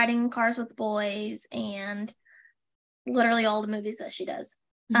Riding Cars with Boys and literally all the movies that she does.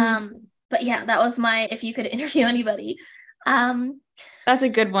 Mm-hmm. But yeah, that was my if you could interview anybody. That's a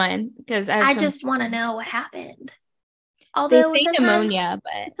good one because I just want to know what happened. Although they say pneumonia,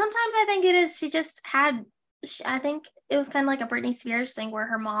 but sometimes I think it is she just had. I think it was kind of like a Britney Spears thing where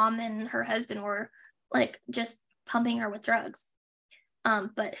her mom and her husband were like just pumping her with drugs.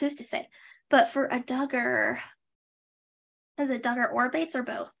 But who's to say? But for a Duggar, is it Duggar or Bates or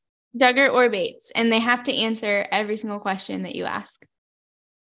both? Duggar or Bates, and they have to answer every single question that you ask.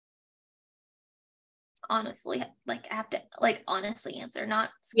 Honestly, like I have to like honestly answer, not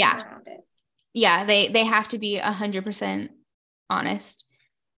around it. Yeah, they have to be 100% honest.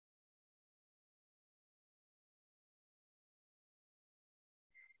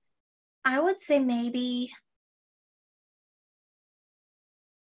 I would say maybe.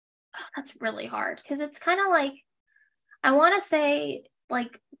 Oh, that's really hard because it's kind of like I want to say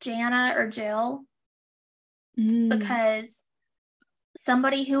like Jana or Jill because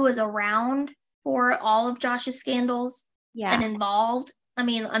somebody who was around for all of Josh's scandals and involved. I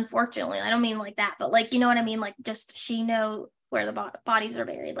mean, unfortunately, I don't mean like that, but like, you know what I mean? Like just she knows where the bodies are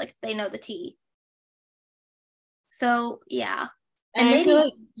buried. Like they know the tea. So yeah. And maybe, I feel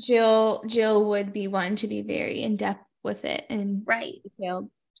like Jill would be one to be very in depth with it and detailed.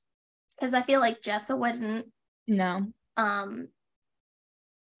 Because I feel like Jessa wouldn't. No. And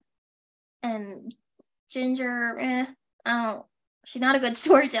Ginger, I don't. She's not a good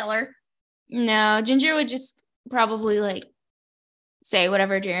storyteller. No, Ginger would just probably like say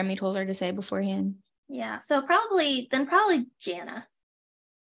whatever Jeremy told her to say beforehand. Yeah, so probably Jana.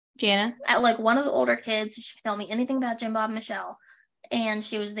 At like one of the older kids, she could tell me anything about Jim Bob and Michelle. And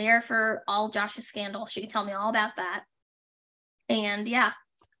she was there for all Josh's scandal. She could tell me all about that. And yeah.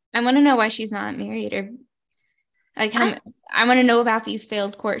 I want to know why she's not married or like I want to know about these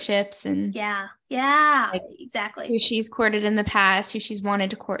failed courtships and like, exactly who she's courted in the past, who she's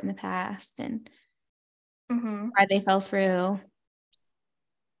wanted to court in the past, and why they fell through.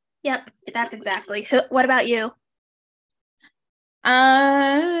 Yep, that's exactly. What about you?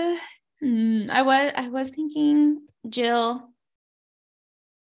 I was thinking Jill,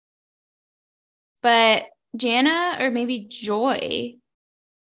 but Jana or maybe Joy.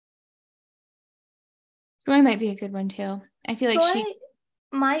 Joy might be a good one too. I feel like she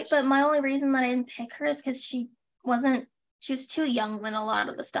might, but my only reason that I didn't pick her is because she was too young when a lot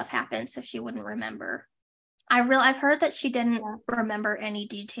of the stuff happened, so she wouldn't remember. I've heard that she didn't remember any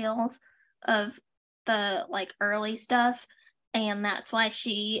details of the like early stuff, and that's why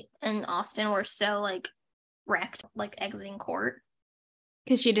she and Austin were so like wrecked, like exiting court.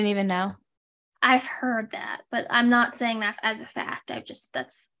 Because she didn't even know. I've heard that, but I'm not saying that as a fact.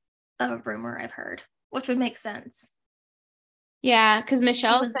 That's a rumor I've heard, which would make sense. Yeah, because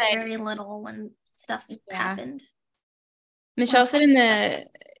Michelle was very little when stuff happened. Michelle said in the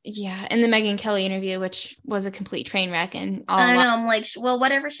Megyn Kelly interview, which was a complete train wreck and all I know. I'm like, well,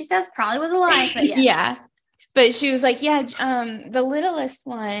 whatever she says probably was a lie, but yes. Yeah. But she was like, yeah, the littlest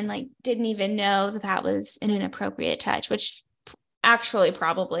one like didn't even know that was an inappropriate touch, which actually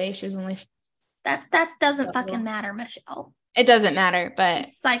probably she was only that doesn't fucking matter, Michelle. It doesn't matter, but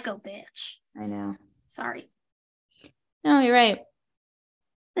psycho bitch. I know. Sorry. No, you're right.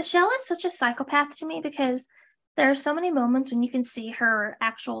 Michelle is such a psychopath to me because there are so many moments when you can see her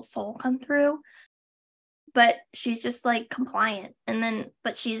actual soul come through, but she's just like compliant, and then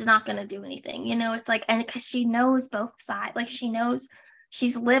but she's not going to do anything, you know. It's like, and because she knows both sides, like she knows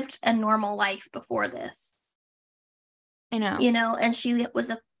she's lived a normal life before this, I know, you know, and she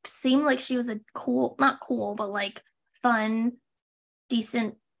seemed like she was a cool, not cool, but like fun,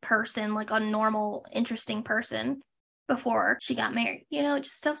 decent person, like a normal, interesting person before she got married, you know.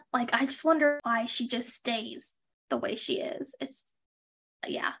 Just stuff like, I just wonder why she just stays the way she is. It's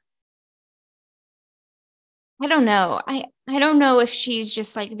yeah, I don't know. I don't know if she's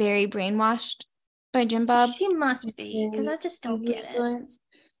just like very brainwashed by Jim Bob. She must be, because I just don't get it.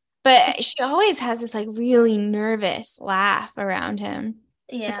 But she always has this like really nervous laugh around him.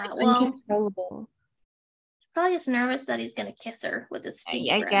 Yeah, it's like well, uncontrollable. Probably just nervous that he's gonna kiss her with his stink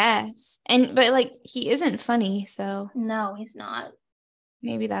breath. Guess. But like he isn't funny, so no, he's not.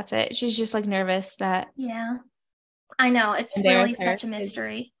 Maybe that's it. She's just like nervous that. Yeah, I know, it's really such a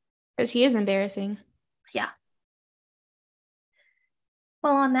mystery. Because he is embarrassing. Yeah.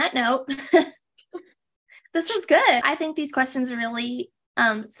 Well, on that note, this was good. I think these questions really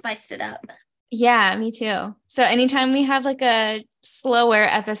spiced it up. Yeah, me too. So anytime we have like a slower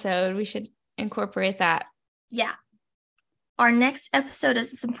episode, we should incorporate that. Yeah. Our next episode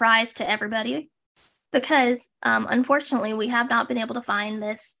is a surprise to everybody because unfortunately we have not been able to find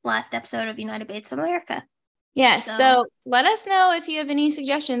this last episode of United Bates of America. Yes. So let us know if you have any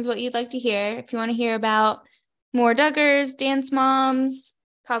suggestions, what you'd like to hear. If you want to hear about more Duggars, dance moms,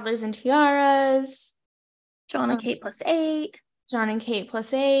 toddlers and tiaras, John and Kate +8. John and Kate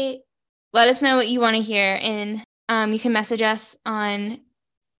 +8. Let us know what you want to hear. And you can message us on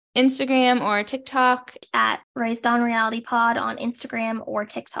Instagram or TikTok at Raised on Reality Pod on Instagram or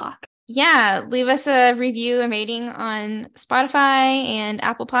TikTok. Yeah, leave us a review and rating on Spotify and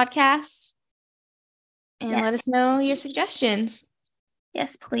Apple Podcasts. And let us know your suggestions.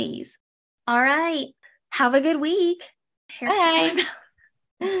 Yes, please. All right. Have a good week. Bye.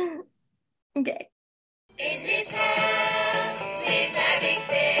 Okay. In this house lives our big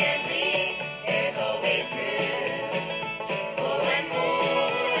family.